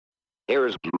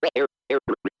Here's, here, here,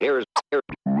 here's, here,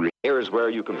 here's where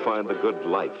you can find the good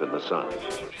life in the sun.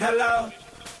 Hello.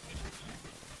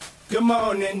 Good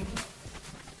morning.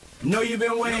 Know you've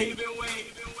been waiting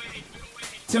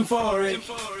for it.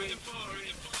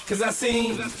 Cause I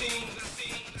seen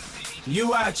you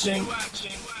watching.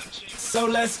 So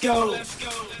let's go.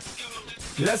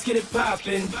 Let's get it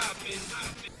poppin'.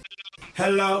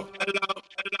 Hello.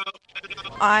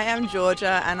 I am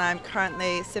Georgia and I'm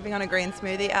currently sipping on a green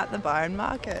smoothie at the Byron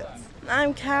Markets.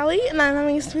 I'm Callie and I'm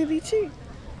having a smoothie too.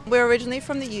 We're originally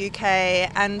from the UK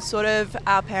and sort of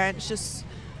our parents just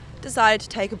decided to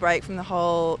take a break from the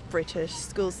whole British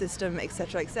school system,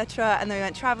 etc., etc. And then we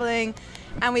went travelling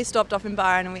and we stopped off in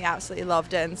Byron and we absolutely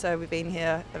loved it, and so we've been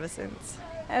here ever since.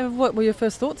 What were your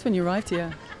first thoughts when you arrived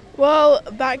here? Well,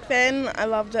 back then I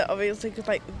loved it obviously because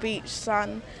like the beach,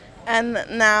 sun, and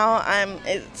now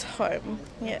it's home.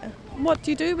 Yeah. What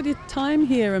do you do with your time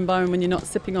here in Byron when you're not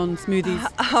sipping on smoothies?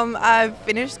 I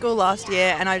finished school last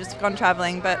year and I just gone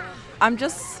travelling, but I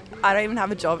don't even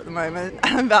have a job at the moment.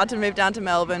 I'm about to move down to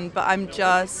Melbourne, but I'm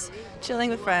just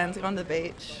chilling with friends, going to the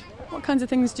beach. What kinds of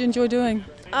things do you enjoy doing?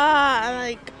 I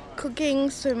like cooking,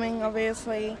 swimming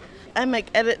obviously. I make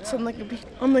edits on the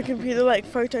computer, like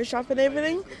Photoshop and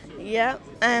everything. Yeah,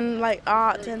 and like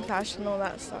art and fashion, all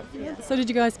that stuff. Yeah. So did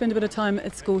you guys spend a bit of time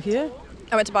at school here?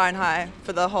 I went to Byron High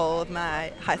for the whole of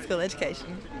my high school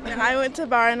education. I went to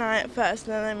Byron High at first,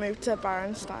 and then I moved to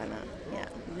Byron Steiner. Yeah.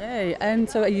 Yay! And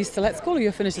so are you still at school or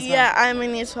you're finished as well? Yeah, I'm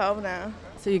in year 12 now.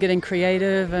 So you're getting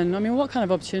creative, and I mean, what kind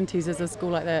of opportunities does a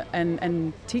school like that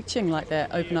and teaching like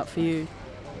that open up for you?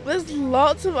 There's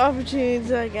lots of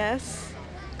opportunities, I guess,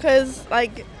 because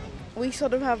like we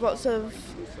sort of have lots of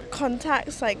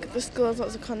contacts, like the school has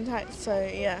lots of contacts, so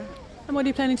yeah. And what are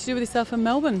you planning to do with yourself in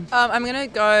Melbourne? I'm going to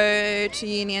go to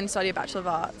uni and study a Bachelor of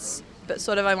Arts, but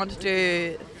sort of I want to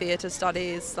do theatre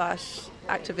studies /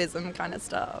 activism kind of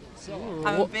stuff.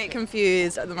 I'm a bit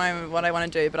confused at the moment what I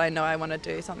want to do, but I know I want to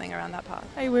do something around that path.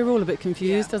 Hey, we're all a bit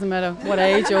confused, doesn't matter what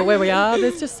age or where we are.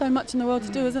 There's just so much in the world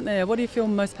to do, isn't there? What do you feel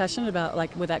most passionate about,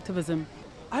 like with activism?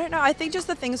 I don't know, I think just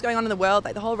the things going on in the world,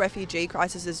 like the whole refugee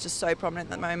crisis is just so prominent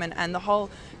at the moment, and the whole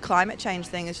climate change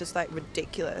thing is just like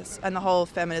ridiculous, and the whole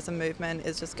feminism movement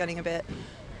is just getting a bit,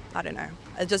 I don't know,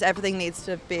 it's just everything needs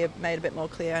to be made a bit more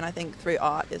clear, and I think through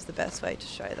art is the best way to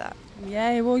show that.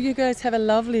 Yay, well you guys have a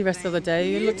lovely rest of the day.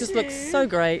 You just look so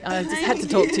great. I just had to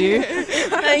talk to you.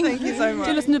 Thank you so much.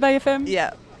 Do you listen to Bay FM?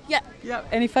 Yeah. Yeah.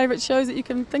 Any favourite shows that you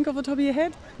can think of off the top of your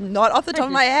head? Not off the top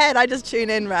of my head, I just tune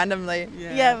in randomly.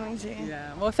 Yeah, me too.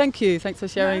 Yeah. Well, thank you. Thanks for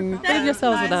sharing a bit of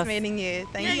yourselves with us. Nice meeting you.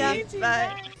 Thank you.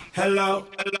 Bye. Hello.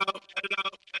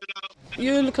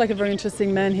 You look like a very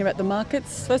interesting man here at the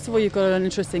markets. First of all, you've got an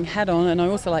interesting hat on, and I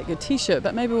also like your T-shirt,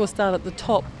 but maybe we'll start at the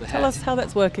top. Tell us how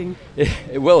that's working.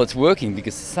 Yeah, well, it's working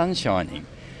because the sun's shining,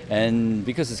 and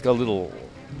because it's got a little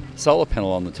solar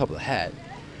panel on the top of the hat,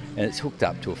 and it's hooked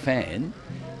up to a fan.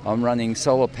 I'm running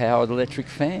solar-powered electric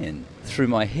fan through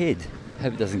my head.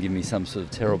 Hope it doesn't give me some sort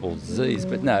of terrible disease,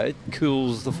 but no, it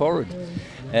cools the forehead,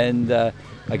 and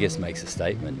I guess makes a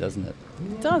statement, doesn't it?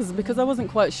 It does, because I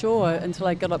wasn't quite sure until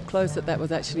I got up close that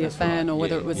was actually a fan, or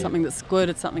whether it was something that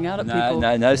squirted something out at people.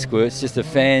 No squirts, just a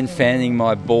fan fanning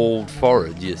my bald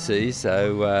forehead, you see,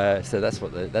 so that's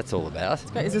what that's all about.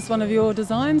 Is this one of your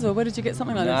designs, or where did you get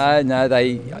something like this? No,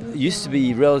 they used to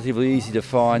be relatively easy to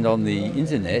find on the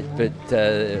internet, but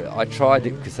I tried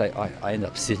it because I end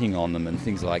up sitting on them and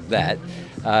things like that.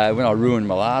 When I ruined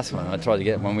my last one, I tried to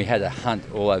get one. We had to hunt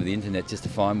all over the internet just to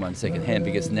find one second hand,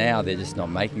 because now they're just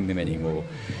not making them anymore.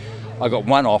 I got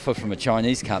one offer from a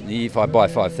Chinese company. If I buy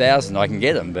 5,000, I can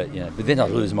get them, but then I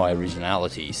lose my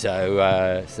originality. So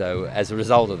as a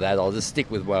result of that, I'll just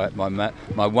stick with my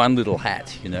one little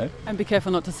hat, And be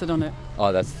careful not to sit on it.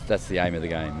 Oh, that's the aim of the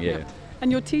game, yeah. Yep.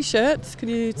 And your T-shirt, can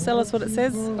you tell us what it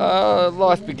says?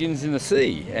 Life begins in the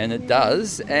sea, and it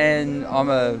does. And I'm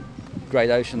a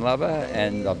great ocean lover,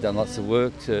 and I've done lots of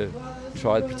work to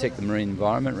try to protect the marine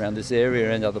environment around this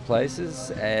area and other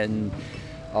places. And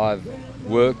I've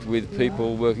worked with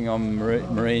people working on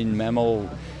marine mammal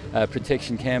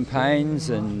protection campaigns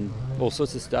and all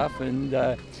sorts of stuff, and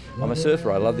I'm a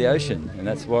surfer. I love the ocean, and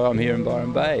that's why I'm here in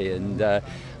Byron Bay, and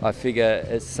I figure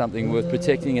it's something worth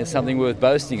protecting, it's something worth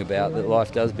boasting about, that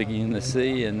life does begin in the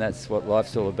sea, and that's what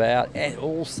life's all about. And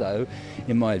also,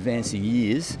 in my advancing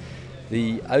years,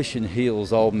 the ocean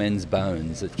heals old men's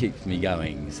bones. It keeps me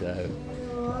going, so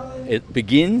it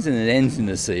begins and it ends in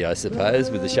the sea, I suppose,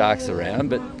 with the sharks around,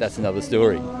 but that's another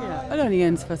story. Yeah, it only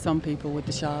ends for some people with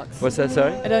the sharks. What's that,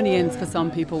 sorry? It only ends for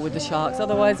some people with the sharks.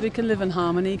 Otherwise, we can live in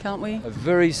harmony, can't we? A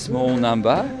very small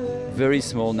number very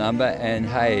small number, and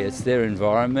hey, it's their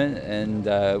environment, and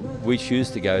we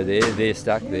choose to go there. They're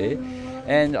stuck there.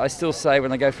 And I still say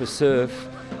when I go for a surf,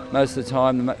 most of the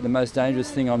time the most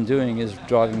dangerous thing I'm doing is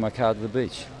driving my car to the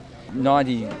beach.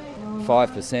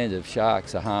 95% of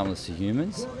sharks are harmless to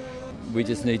humans. We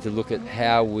just need to look at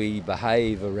how we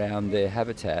behave around their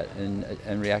habitat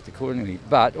and react accordingly.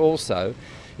 But also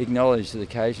acknowledge that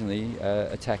occasionally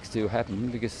attacks do happen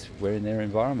because we're in their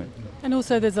environment. And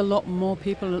also there's a lot more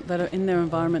people that are in their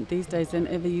environment these days than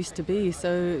ever used to be.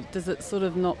 So does it sort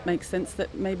of not make sense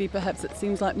that maybe perhaps it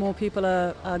seems like more people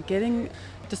are getting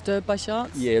disturbed by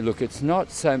sharks? Yeah, look, it's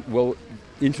not so... Well,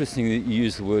 interesting that you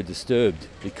use the word disturbed,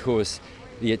 because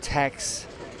the attacks...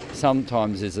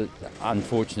 Sometimes there's an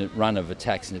unfortunate run of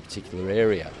attacks in a particular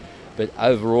area. But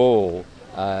overall,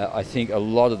 I think a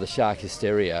lot of the shark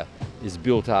hysteria is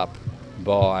built up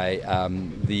by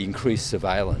the increased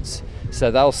surveillance.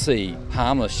 So they'll see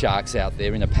harmless sharks out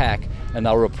there in a pack and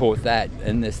they'll report that,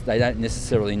 and they don't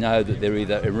necessarily know that they're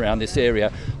either around this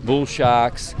area bull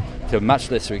sharks, to a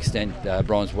much lesser extent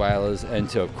bronze whalers, and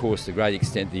to, of course, the great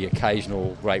extent the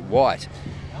occasional great white.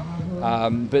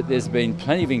 But there's been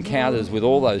plenty of encounters with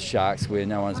all those sharks where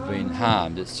no one's been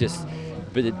harmed. It's just,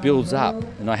 but it builds up.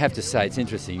 And I have to say, it's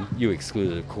interesting, you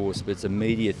excluded, of course, but it's a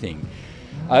media thing.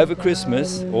 Over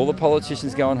Christmas, all the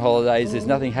politicians go on holidays, there's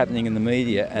nothing happening in the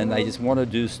media, and they just want to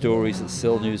do stories that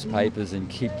sell newspapers and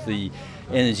keep the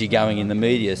energy going in the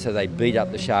media, so they beat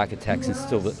up the shark attacks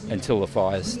until the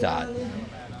fires start.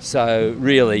 So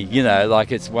really,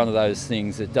 it's one of those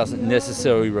things that doesn't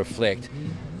necessarily reflect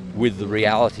with the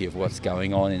reality of what's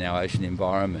going on in our ocean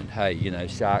environment. Hey,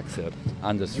 sharks are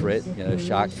under threat.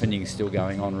 Shark finning is still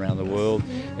going on around the world.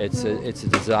 It's a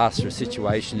disastrous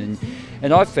situation,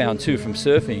 and I've found too from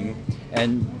surfing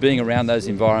and being around those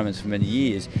environments for many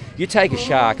years, you take a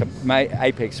shark, an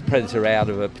apex predator, out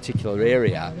of a particular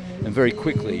area, and very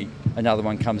quickly another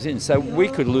one comes in. So we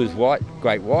could lose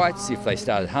great whites if they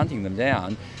started hunting them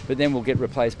down, but then we'll get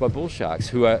replaced by bull sharks,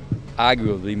 who are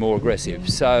arguably more aggressive.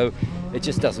 So it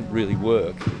just doesn't really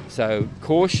work. So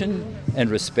caution and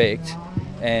respect,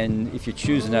 and if you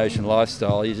choose an ocean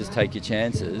lifestyle, you just take your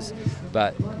chances,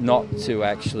 but not to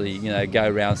actually, go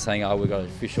around saying, we've got to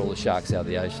fish all the sharks out of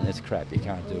the ocean. That's crap, you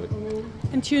can't do it.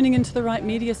 And tuning into the right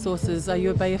media sources. Are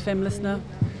you a Bay FM listener?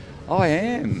 I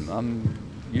am. I'm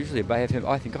usually a Bay FM.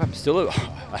 I think I'm still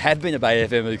I have been a Bay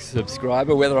FM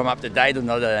subscriber. Whether I'm up to date or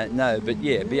not, I don't know. But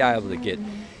yeah, be able to get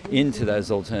into those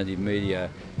alternative media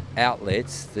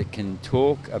outlets that can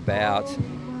talk about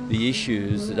the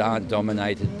issues that aren't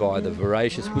dominated by the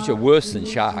voracious, which are worse than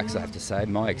sharks, I have to say,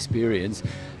 in my experience.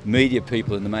 Media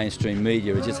people in the mainstream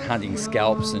media are just hunting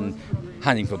scalps and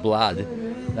hunting for blood.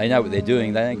 They know what they're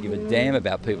doing. They don't give a damn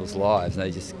about people's lives.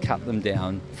 They just cut them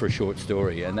down for a short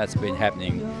story, and that's been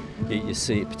happening. You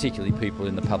see it, particularly people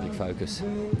in the public focus.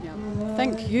 Yeah.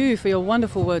 Thank you for your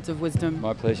wonderful words of wisdom.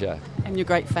 My pleasure. And your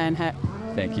great fan hat.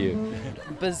 Thank you.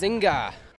 Bazinga.